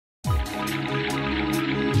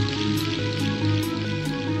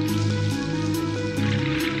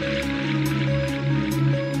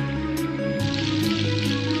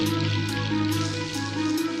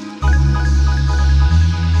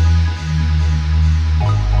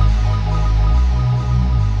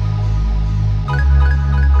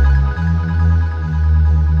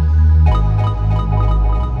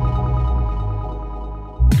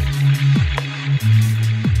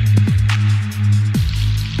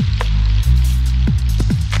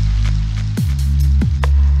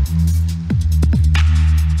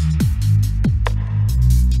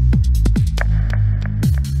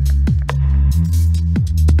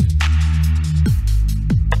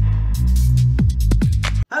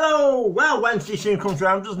Hello! Well, Wednesday soon comes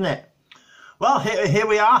round, doesn't it? Well, here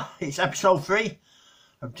we are. It's episode 3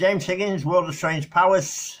 of James Higgins' World of Strange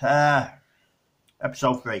Powers,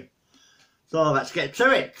 episode 3. So let's get to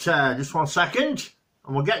it. Just 1 second,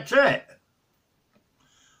 and we'll get to it.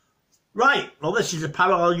 Right, well, this is a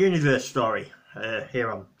parallel universe story here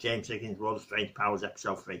on James Higgins' World of Strange Powers,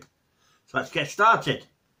 episode 3. So let's get started.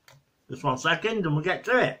 Just 1 second, and we'll get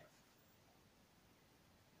to it.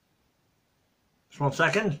 Just 1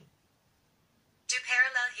 second. Do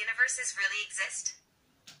parallel universes really exist?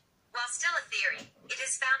 While still a theory, it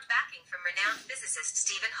has found backing from renowned physicist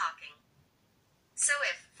Stephen Hawking. So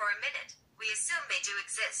if, for a minute, we assume they do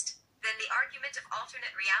exist, then the argument of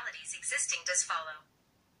alternate realities existing does follow.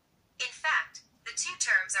 In fact, the two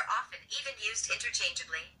terms are often even used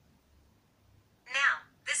interchangeably.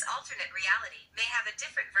 Now, this alternate reality may have a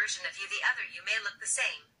different version of you, the other you may look the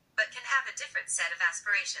same, but can have a different set of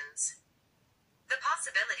aspirations. The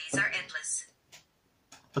possibilities are endless.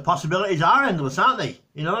 The possibilities are endless, aren't they?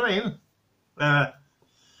 You know what I mean?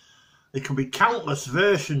 There could be countless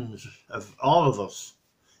versions of all of us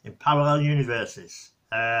in parallel universes.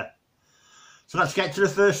 So let's get to the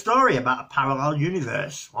first story about a parallel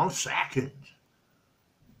universe. 1 second.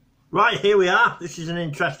 Right, here we are. This is an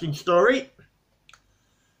interesting story.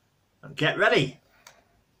 Get ready.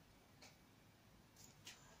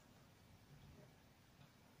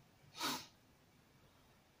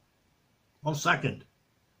 One second.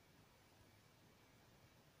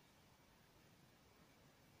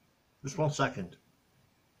 Just 1 second.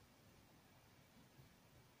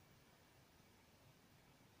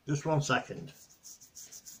 Just 1 second.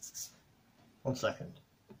 1 second.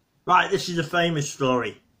 Right, this is a famous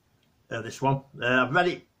story. This one. I've read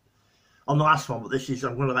it on the last one, but this is,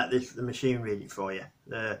 I'm going to let the machine read it for you.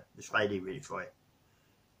 This lady read it for you.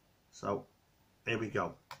 So, here we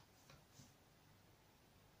go.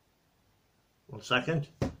 1 second.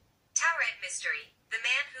 Tauret Mystery. The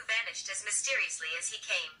man who vanished as mysteriously as he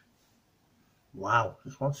came. Wow,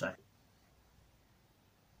 just 1 second.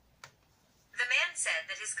 The man said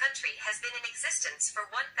that his country has been in existence for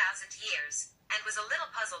 1,000 years, and was a little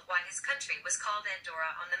puzzled why his country was called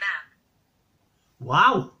Andorra on the map.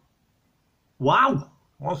 Wow. Wow.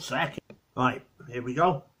 1 second. Right, here we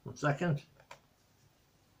go. 1 second.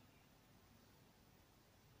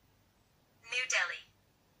 New Delhi.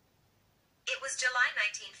 It was July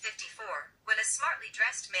 1954, when a smartly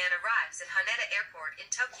dressed man arrives at Haneda Airport in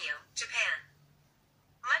Tokyo, Japan.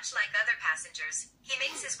 Much like other passengers, he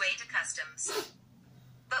makes his way to customs.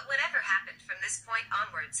 But whatever happened from this point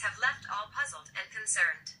onwards have left all puzzled and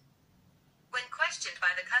concerned. When questioned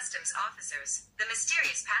by the customs officers, the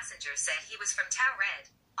mysterious passenger said he was from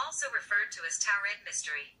Tauret, also referred to as Tauret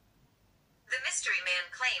Mystery. The mystery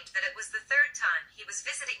man claimed that it was the 3rd time he was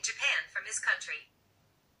visiting Japan from his country.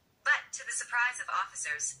 But, to the surprise of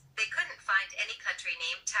officers, they couldn't find any country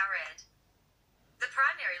named Tauret. The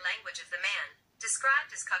primary language of the man,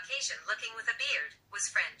 described as Caucasian-looking with a beard, was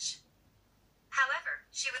French. However,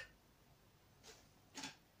 she was...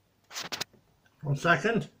 1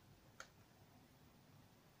 second.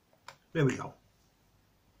 There we go.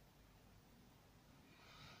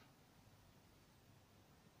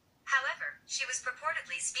 However, she was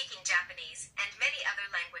purportedly speaking Japanese and many other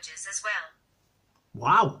languages as well.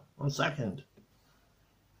 Wow. 1 second.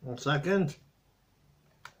 1 second.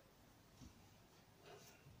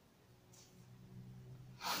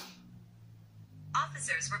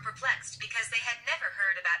 Officers were perplexed because they had never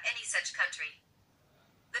heard about any such country.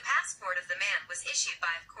 The passport of the man was issued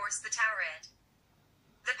by, of course, the Tauret.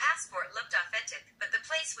 The passport looked authentic, but the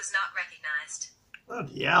place was not recognized.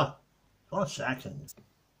 Bloody hell. 1 second.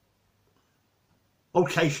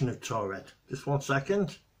 Location of Tauret. Just 1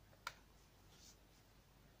 second.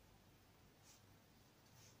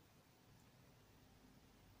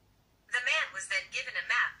 The man was then given a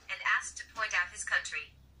map and asked to point out his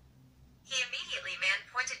country. He immediately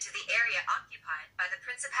pointed to the area occupied by the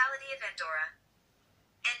Principality of Andorra.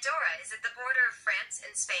 Andorra is at the border of France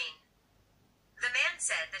and Spain. The man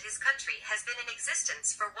said that his country has been in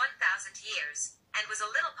existence for 1,000 years, and was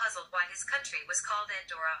a little puzzled why his country was called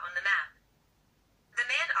Andorra on the map. The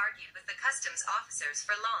man argued with the customs officers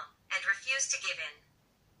for long, and refused to give in.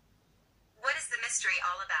 What is the mystery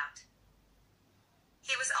all about?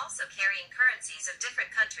 He was also carrying currencies of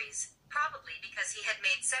different countries, probably because he had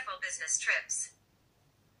made several business trips.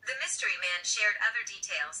 The mystery man shared other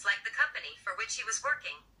details like the company for which he was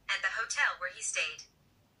working, and the hotel where he stayed.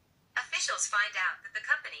 Officials find out that the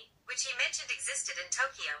company, which he mentioned existed in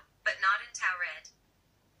Tokyo, but not in Tauret.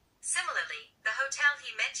 Similarly, the hotel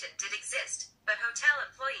he mentioned did exist, but hotel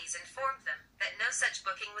employees informed them that no such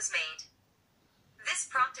booking was made. This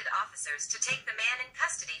prompted officers to take the man in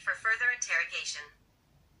custody for further interrogation.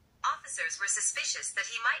 Officers were suspicious that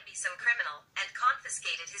he might be some criminal and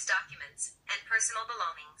confiscated his documents and personal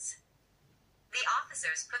belongings. The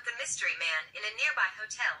officers put the mystery man in a nearby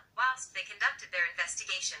hotel whilst they conducted their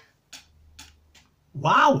investigation.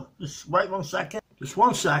 Wow! Just wait 1 second. Just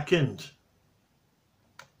 1 second.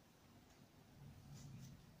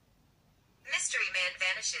 Mystery man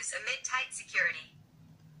vanishes amid tight security.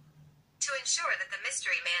 To ensure that the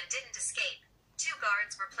mystery man didn't escape, 2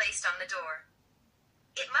 guards were placed on the door.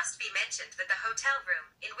 It must be mentioned that the hotel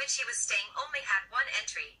room in which he was staying only had 1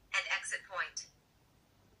 entry and exit point.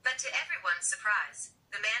 But to everyone's surprise,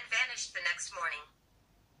 the man vanished the next morning.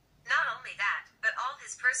 Not only that, but all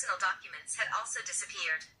his personal documents had also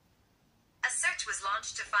disappeared. A search was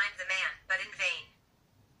launched to find the man, but in vain.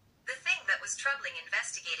 The thing that was troubling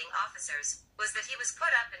investigating officers was that he was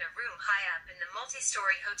put up in a room high up in the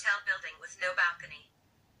multi-story hotel building with no balcony.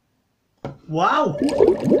 Wow!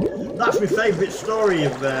 That's my favourite story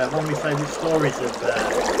of, one of my favourite stories of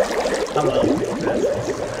parallel universes.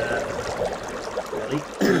 Really.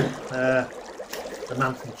 The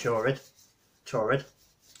man from Torrid.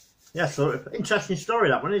 Yeah, so interesting story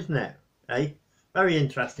that one, isn't it? Eh? Very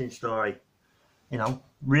interesting story. You know,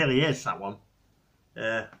 really is that one.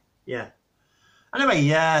 Yeah. Anyway,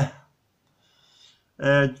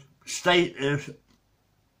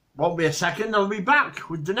 won't be a second, I'll be back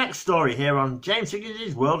with the next story here on James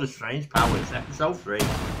Higgins' World of Strange Powers, episode 3.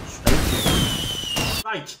 Stay tuned.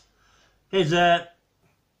 Right, here's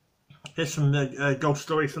some ghost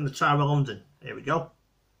story from the Tower of London. Here we go.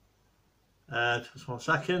 Just 1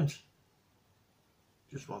 second.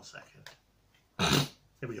 Just 1 second.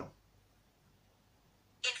 Here we go.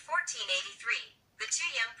 In 1483, the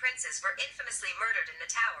 2 young princes were infamously murdered in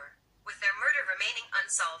the tower, with their murder remaining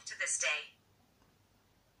unsolved to this day.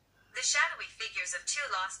 The shadowy figures of 2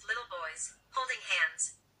 lost little boys, holding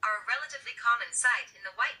hands, are a relatively common sight in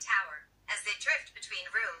the White Tower as they drift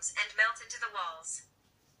between rooms and melt into the walls.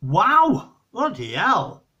 Wow! Bloody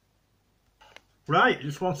hell! Right,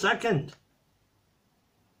 just 1 second.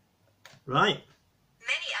 Right.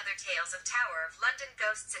 Many other tales of Tower of London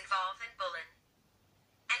ghosts involve Anne Boleyn,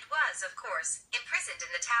 and was, of course, imprisoned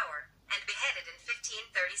in the tower and beheaded in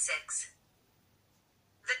 1536.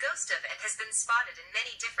 The ghost of Anne has been spotted in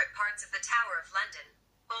many different parts of the Tower of London,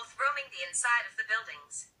 both roaming the inside of the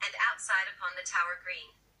buildings and outside upon the Tower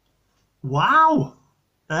Green. Wow!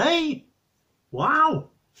 Hey!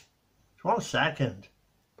 Wow! 1 second.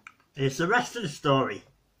 Here's the rest of the story.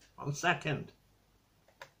 1 second.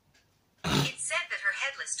 It's said that her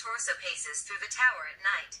headless torso paces through the tower at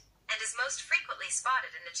night, and is most frequently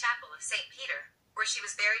spotted in the chapel of St. Peter, where she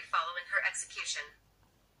was buried following her execution.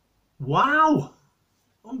 Wow!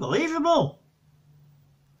 Unbelievable!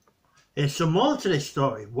 There's some more to this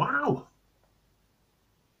story. Wow!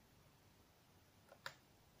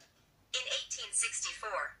 In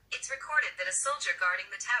 1864, it's recorded that a soldier guarding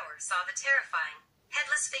the tower saw the terrifying,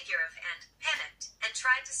 headless figure of Anne, panicked, and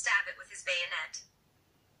tried to stab it with his bayonet.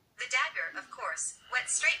 The dagger, of course, went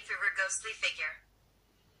straight through her ghostly figure.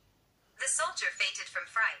 The soldier fainted from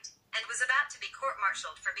fright, and was about to be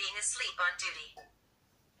court-martialed for being asleep on duty.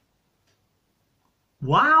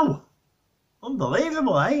 Wow!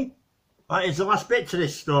 Unbelievable, eh? Right, here's the last bit to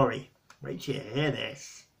this story. Wait till you hear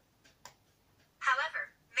this.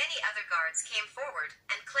 However, many other guards came forward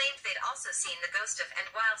and claimed they'd also seen the ghost of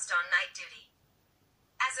Anne whilst on night duty.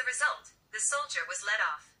 As a result, the soldier was let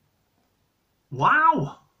off.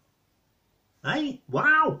 Wow! Hey,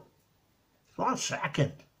 wow! 1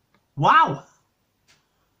 second. Wow!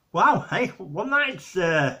 Wow, hey, one night's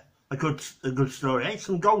a good story, eh?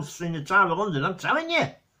 Some ghosts in the Tower of London, I'm telling you.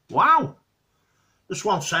 Wow! Just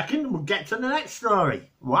 1 second, we'll get to the next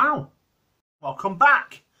story. Wow! Welcome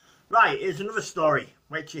back. Right, here's another story.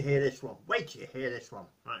 Wait till you hear this one. Wait till you hear this one.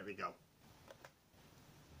 Right, here we go.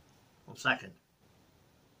 1 second.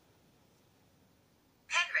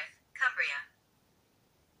 Penrith, Cumbria.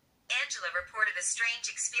 Angela reported a strange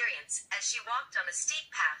experience as she walked on a steep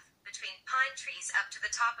path between pine trees up to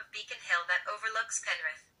the top of Beacon Hill that overlooks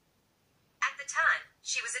Penrith. At the time,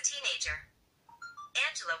 she was a teenager.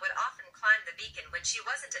 Angela would often climb the beacon when she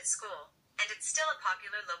wasn't at school, and it's still a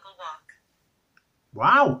popular local walk.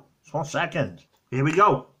 Wow! Just 1 second. Here we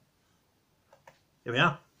go. Here we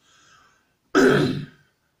are.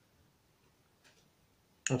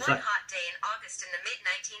 One hot day in August in the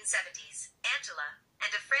mid-1970s, Angela and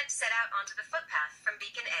a friend set out onto the footpath from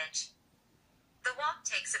Beacon Edge. The walk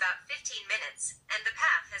takes about 15 minutes, and the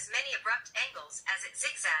path has many abrupt angles as it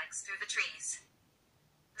zigzags through the trees.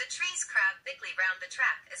 The trees crowd thickly round the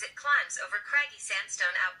track as it climbs over craggy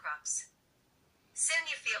sandstone outcrops. Soon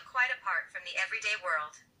you the everyday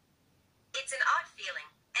world. It's an odd feeling,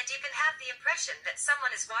 and you can have the impression that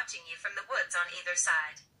someone is watching you from the woods on either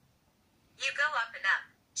side. You go up and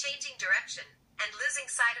up, changing direction, and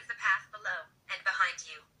losing sight of the path below and behind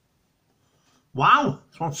you. Wow,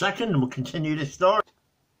 just 1 second and we'll continue this story.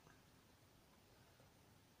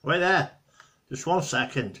 Wait there, just 1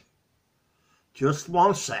 second. Just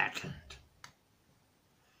 1 second.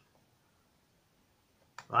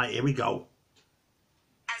 Right, here we go.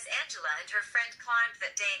 As Angela and her friend climbed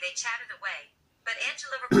that day, they chatted away, but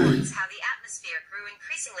Angela reports how the atmosphere grew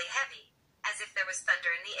increasingly heavy, as if there was thunder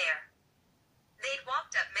in the air. They'd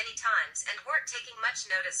walked up many times and weren't taking much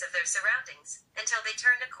notice of their surroundings until they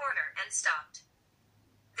turned a corner and stopped.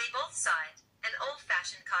 They both saw it, an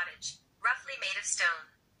old-fashioned cottage, roughly made of stone.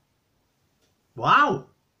 Wow.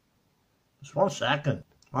 Just 1 second.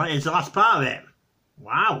 Right, here's the last part of it.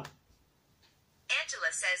 Wow.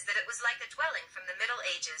 Angela says that it was like a dwelling from the Middle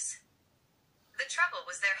Ages. The trouble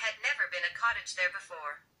was there had never been a cottage there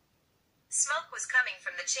before. Smoke was coming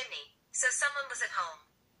from the chimney, so someone was at home.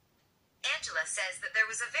 Angela says that there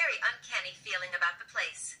was a very uncanny feeling about the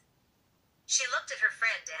place. She looked at her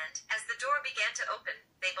friend and, as the door began to open,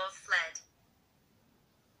 they both fled.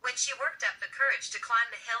 When she worked up the courage to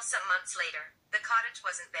climb the hill some months later, the cottage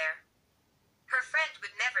wasn't there. Her friend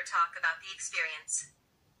would never talk about the experience.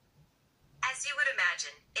 As you would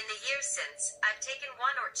imagine, in the years since, I've taken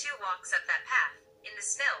 1 or 2 walks up that path, in the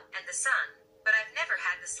snow and the sun, but I've never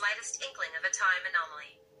had the slightest inkling of a time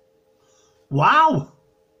anomaly. Wow!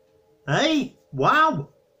 Hey, wow!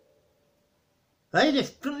 Hey,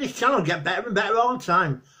 doesn't this channel get better and better all the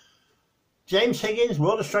time? James Higgins,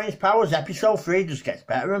 World of Strange Powers, episode 3 just gets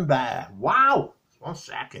better and better. Wow! 1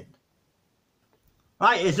 second.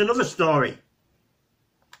 Right, here's another story.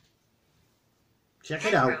 Check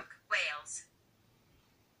it out. Wales.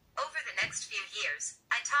 Over the next few years,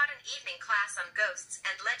 I taught an evening class on ghosts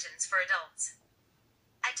and legends for adults.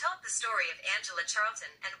 I told the story of Angela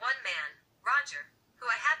Charlton, and one man, Roger, who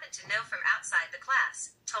I happened to know from outside the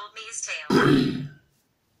class, told me his tale.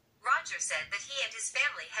 Roger said that he and his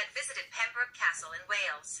family had visited Pembroke Castle in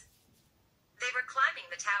Wales. They were climbing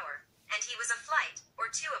the tower, and he was a flight or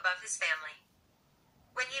 2 above his family.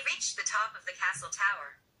 When he reached the top of the castle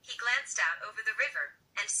tower, he glanced out over the river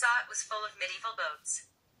and saw it was full of medieval boats.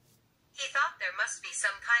 He thought there must be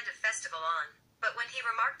some kind of festival on, but when he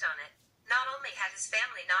remarked on it, not only had his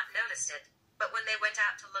family not noticed it, but when they went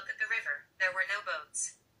out to look at the river, there were no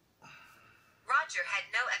boats. Roger had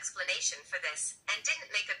no explanation for this and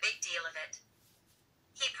didn't make a big deal of it.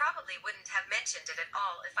 He probably wouldn't have mentioned it at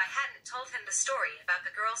all if I hadn't told him the story about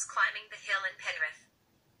the girls climbing the hill in Penrith.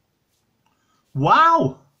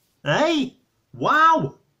 Wow! Hey!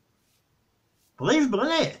 Wow! Believable,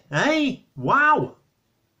 isn't it? Hey! Wow!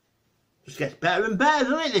 Just gets better and better,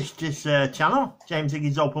 doesn't it, this channel? James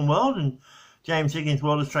Higgins Open World and James Higgins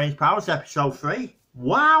World of Strange Powers, episode 3.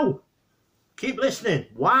 Wow! Keep listening.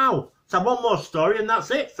 Wow! So 1 more story and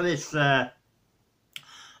that's it for this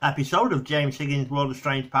episode of James Higgins World of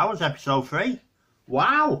Strange Powers, episode 3.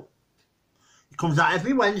 Wow! It comes out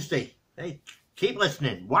every Wednesday. Hey, keep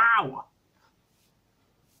listening. Wow!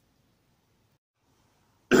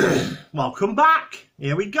 Welcome back.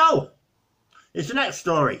 Here we go. Here's the next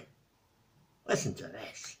story. Listen to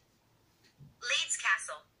this. Leeds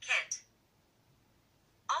Castle, Kent.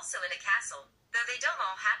 Also in a castle, though they don't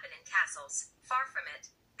all happen in castles, far from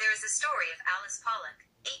it, there is a story of Alice Pollock,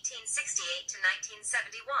 1868 to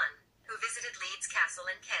 1971, who visited Leeds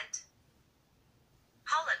Castle in Kent.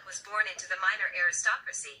 Pollock was born into the minor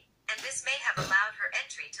aristocracy, and this may have allowed her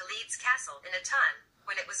entry to Leeds Castle in a time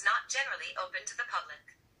when it was not generally open to the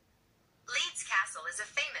public. Leeds Castle is a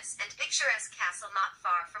famous and picturesque castle not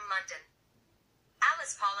far from London.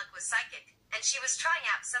 Alice Pollock was psychic, and she was trying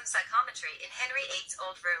out some psychometry in Henry VIII's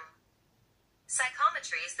old room.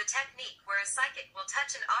 Psychometry is the technique where a psychic will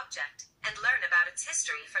touch an object and learn about its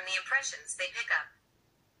history from the impressions they pick up.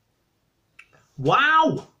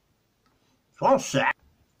 Wow! 1 sec.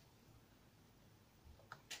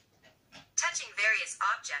 Touching various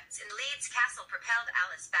objects in Leeds Castle propelled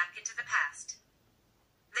Alice back into the past.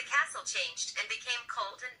 The castle changed and became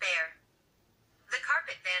cold and bare. The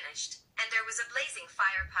carpet vanished, and there was a blazing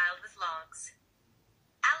fire piled with logs.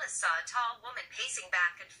 Alice saw a tall woman pacing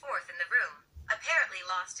back and forth in the room, apparently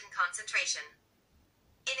lost in concentration.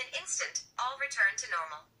 In an instant, all returned to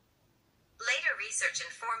normal. Later research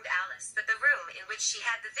informed Alice that the room in which she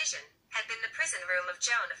had the vision had been the prison room of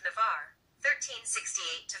Joan of Navarre,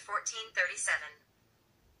 1368 to 1437.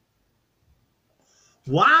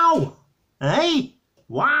 Wow! Hey!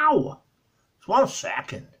 Wow! 1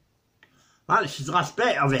 second. Right, this is the last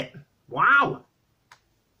bit of it. Wow!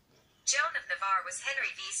 Joan of was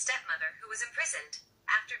Henry V's stepmother, who was imprisoned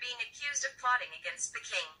after being accused of plotting against the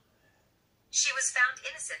king. She was found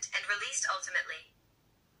innocent and released ultimately.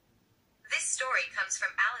 This story comes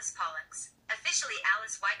from Alice Pollock's, officially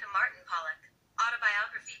Alice Wycombe Martin Pollock,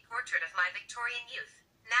 autobiography Portrait of My Victorian Youth,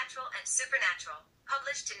 Natural and Supernatural,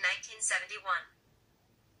 published in 1971.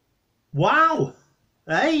 Wow!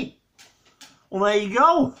 Hey! Well, there you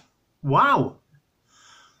go. Wow!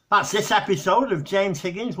 That's this episode of James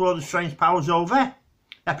Higgins' World of Strange Powers over.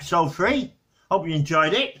 Episode 3. Hope you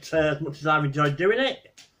enjoyed it as much as I've enjoyed doing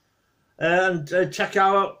it. And check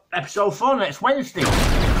out episode 4 next Wednesday.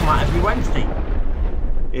 Come out every Wednesday.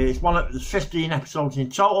 It's one of the 15 episodes in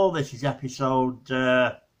total. This is episode 3.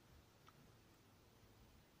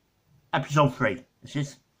 This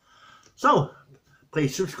is. So,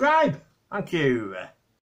 please subscribe. Thank you.